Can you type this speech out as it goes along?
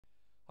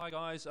Hi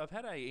guys, I've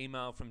had an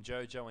email from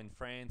Jojo in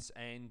France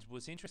and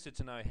was interested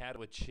to know how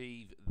to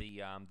achieve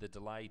the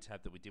delay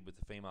tab that we did with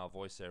the female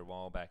voice there a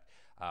while back,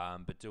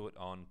 but do it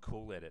on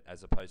cooledit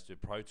as opposed to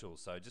Pro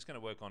Tools. So just going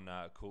to work on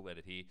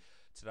cooledit here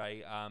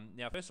today.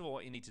 Now, first of all,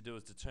 what you need to do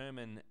is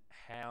determine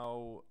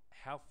how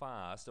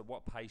fast, at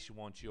what pace you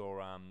want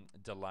your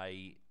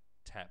delay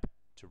tap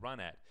to run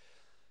at.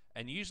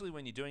 And usually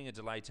when you're doing a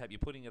delay tap, you're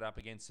putting it up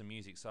against some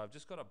music. So I've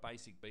just got a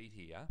basic beat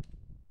here.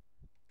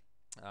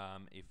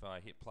 If I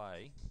hit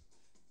play,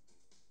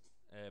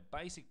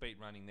 basic beat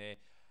running there.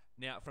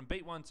 Now from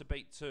beat 1 to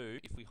beat 2,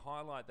 if we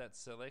highlight that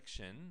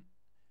selection,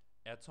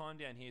 our time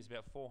down here is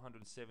about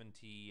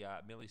 470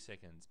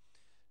 milliseconds.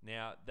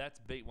 Now that's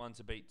beat 1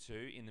 to beat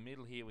 2. In the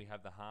middle here we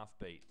have the half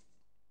beat.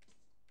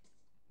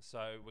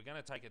 So we're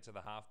going to take it to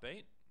the half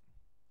beat.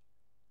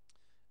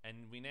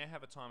 And we now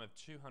have a time of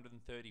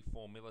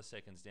 234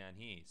 milliseconds down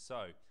here.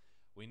 So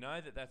we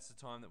know that that's the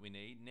time that we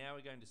need. Now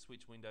we're going to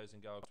switch windows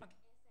and go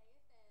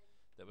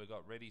that we've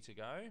got ready to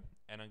go,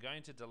 and I'm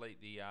going to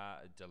delete the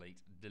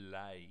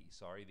delay,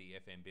 sorry, the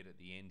FM bit at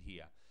the end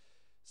here.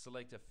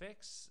 Select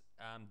effects,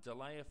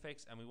 delay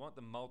effects, and we want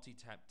the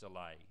multi-tap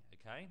delay.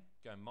 Okay,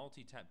 go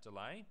multi-tap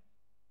delay.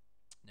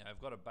 Now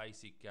I've got a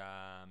basic,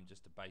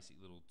 just a basic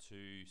little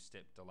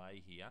 2-step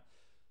delay here.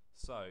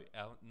 So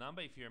our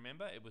number, if you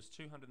remember, it was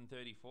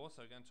 234.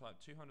 So we're going to type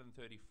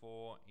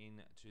 234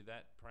 into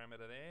that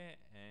parameter there,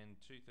 and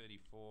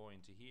 234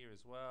 into here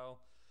as well.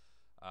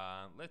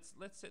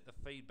 Let's set the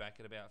feedback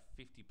at about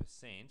 50%.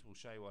 We'll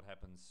show you what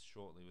happens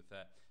shortly with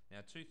that. Now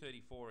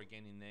 234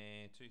 again in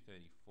there,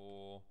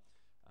 234,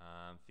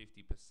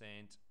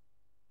 50%,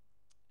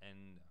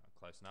 and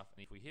close enough.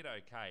 And if we hit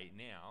OK,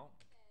 now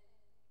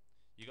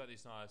you got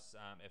this nice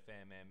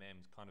FM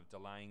kind of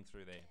delaying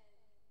through there.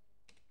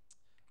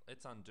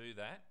 Let's undo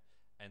that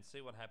and see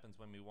what happens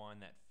when we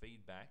wind that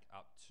feedback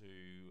up to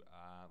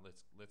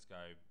let's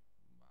go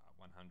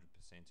 100%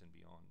 and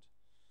beyond.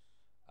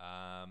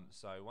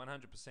 So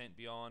 100%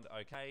 beyond,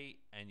 okay,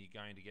 and you're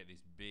going to get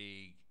this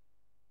big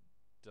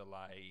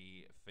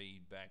delay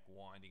feedback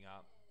winding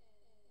up.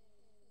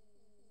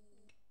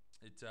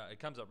 It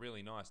comes up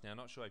really nice. Now,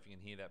 not sure if you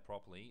can hear that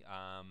properly,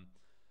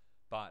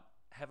 but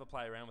have a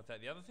play around with that.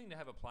 The other thing to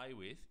have a play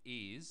with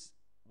is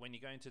when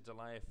you're going to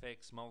delay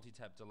effects,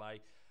 multi-tap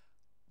delay,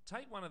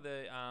 take one of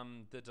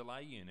the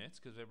delay units,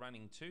 because we're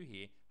running 2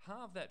 here,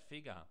 halve that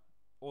figure.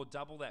 Or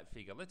double that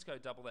figure. Let's go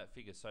double that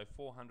figure. So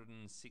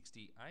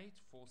 468,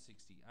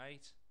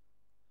 468,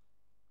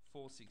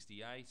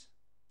 468.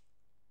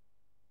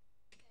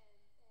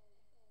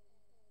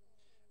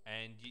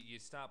 And you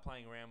start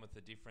playing around with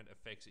the different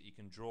effects that you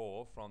can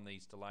draw from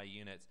these delay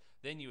units.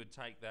 Then you would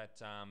take that,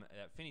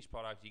 that finished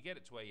product, you get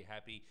it to where you're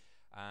happy,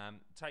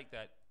 take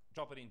that,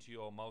 drop it into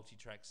your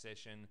multi-track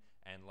session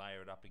and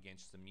layer it up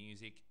against the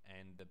music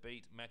and the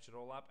beat, match it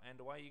all up, and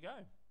away you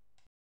go.